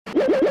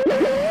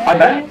I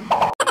bet.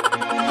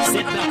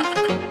 Sit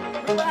back,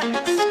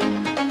 relax,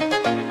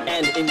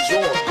 and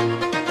enjoy.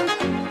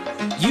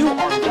 You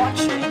are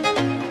watching.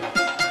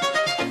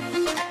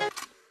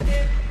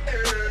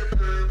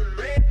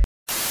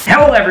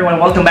 Hello everyone,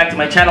 welcome back to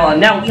my channel, and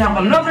now we have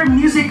another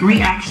music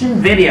reaction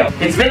video.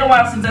 It's been a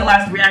while since I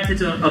last reacted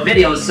to a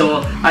video,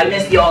 so I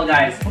missed y'all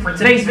guys. For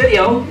today's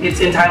video, it's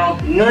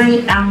entitled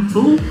Nguoi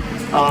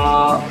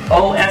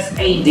Osad,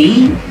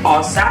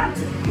 Osad.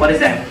 What is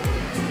that?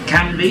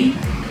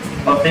 KHÁNH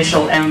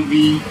official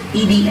MV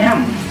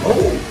EDM.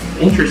 Oh,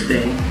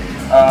 interesting.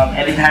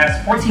 And it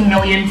has 14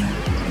 million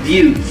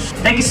views.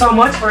 Thank you so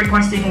much for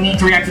requesting me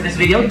to react to this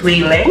video.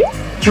 Play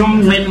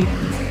Chung Win.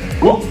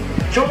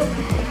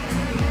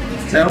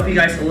 So I hope you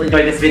guys will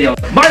enjoy this video.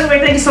 By the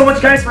way, thank you so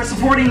much guys for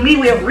supporting me.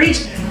 We have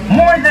reached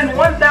more than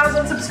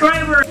 1,000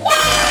 subscribers.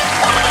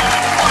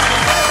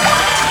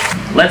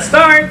 Let's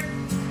start.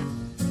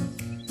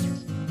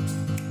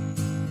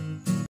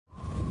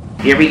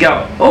 Here we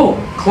go. Oh,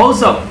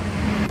 close up.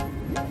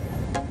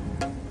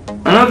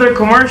 Another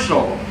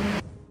commercial.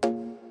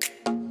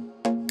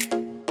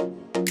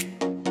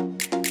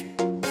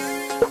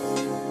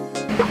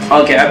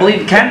 Okay, I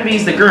believe KHÁNH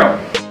is the girl.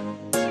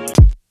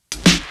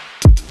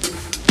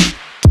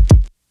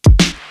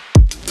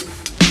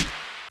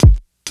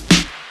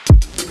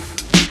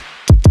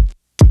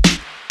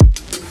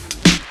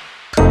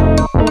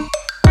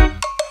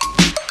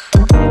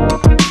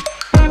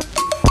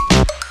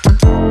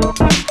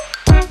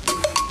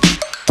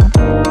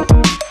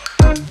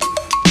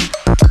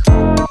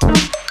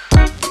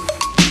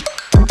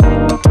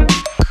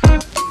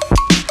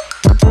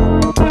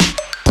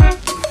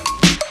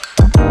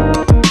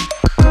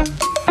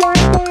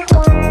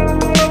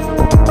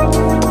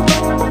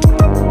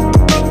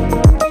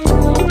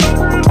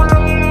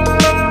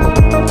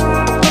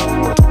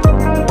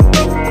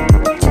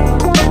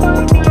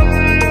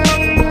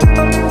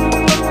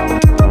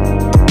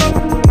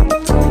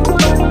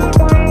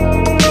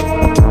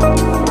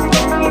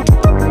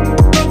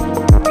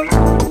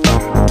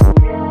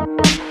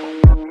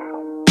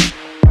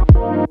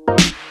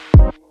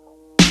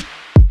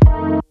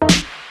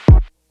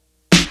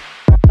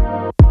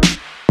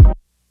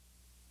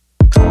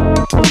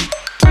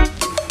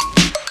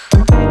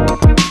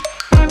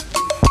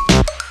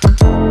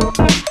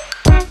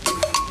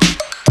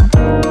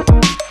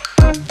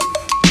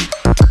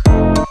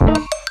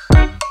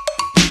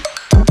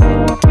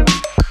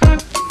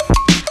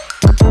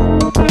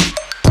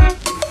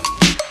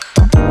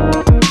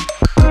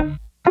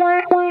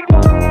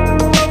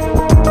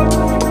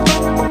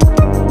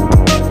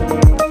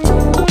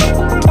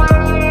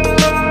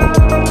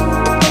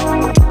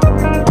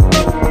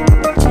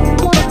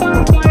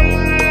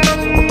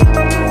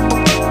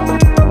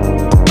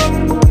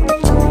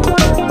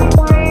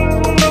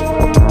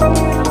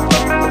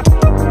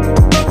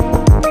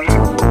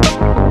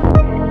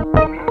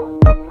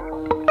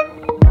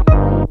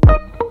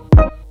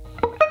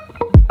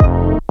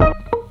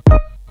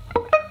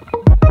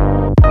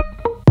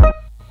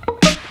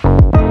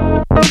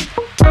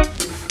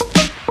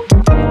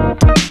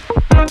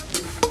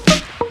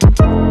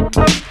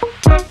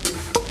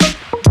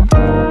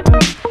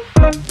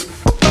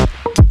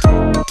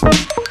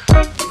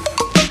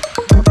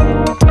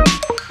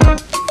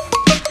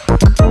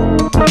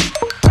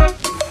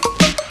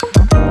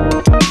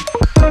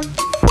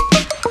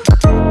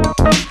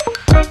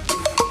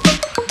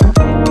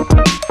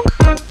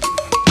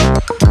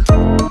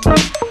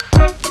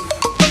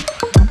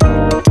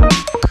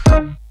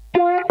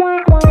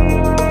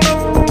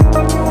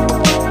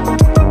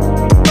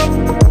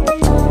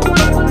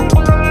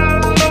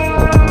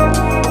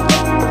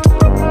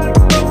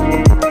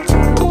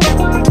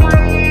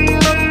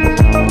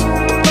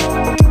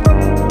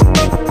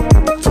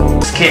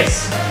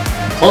 Kiss.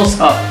 Close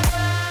up.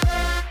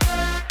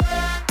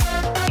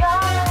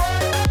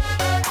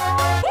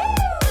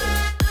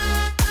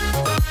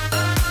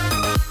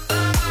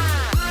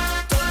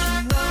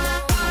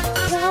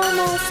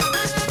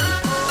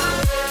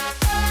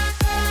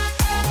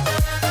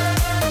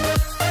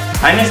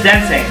 I miss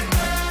dancing.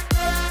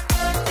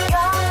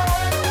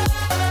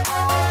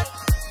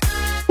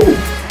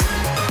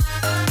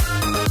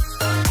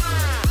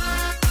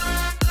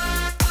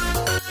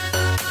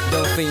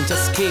 Dolphin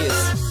just kiss.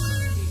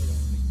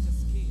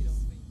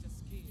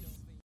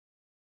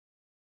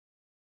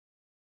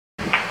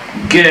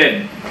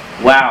 Good.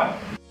 Wow.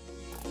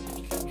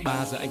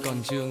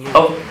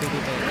 Oh.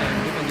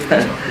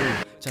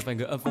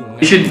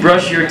 You should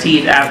brush your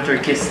teeth after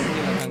kissing.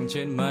 I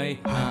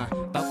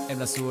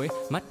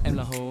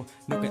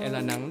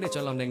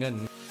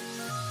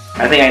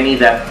think I need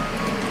that.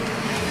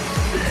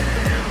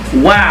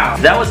 Wow,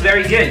 that was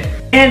very good.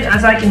 And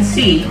as I can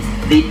see,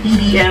 the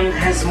EDM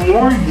has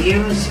more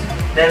views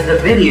than the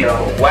video.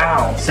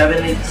 Wow,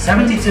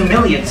 72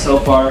 million so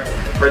far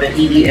for the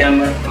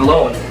EDM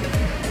alone.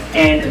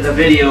 And the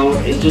video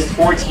is just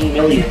 14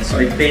 million, so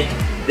I think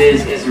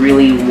this is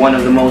really one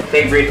of the most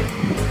favorite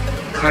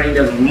kind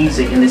of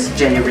music in this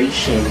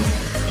generation,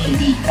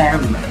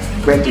 EDM.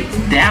 break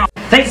it down.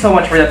 Thanks so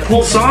much for that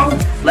cool song.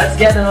 Let's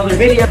get another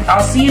video.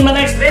 I'll see you in my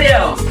next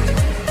video.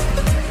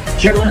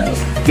 Share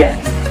love. Yeah.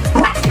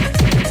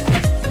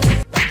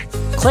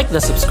 Click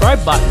the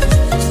subscribe button,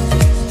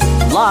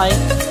 like,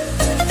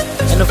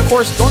 and of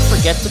course don't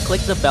forget to click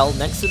the bell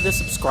next to the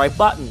subscribe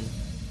button.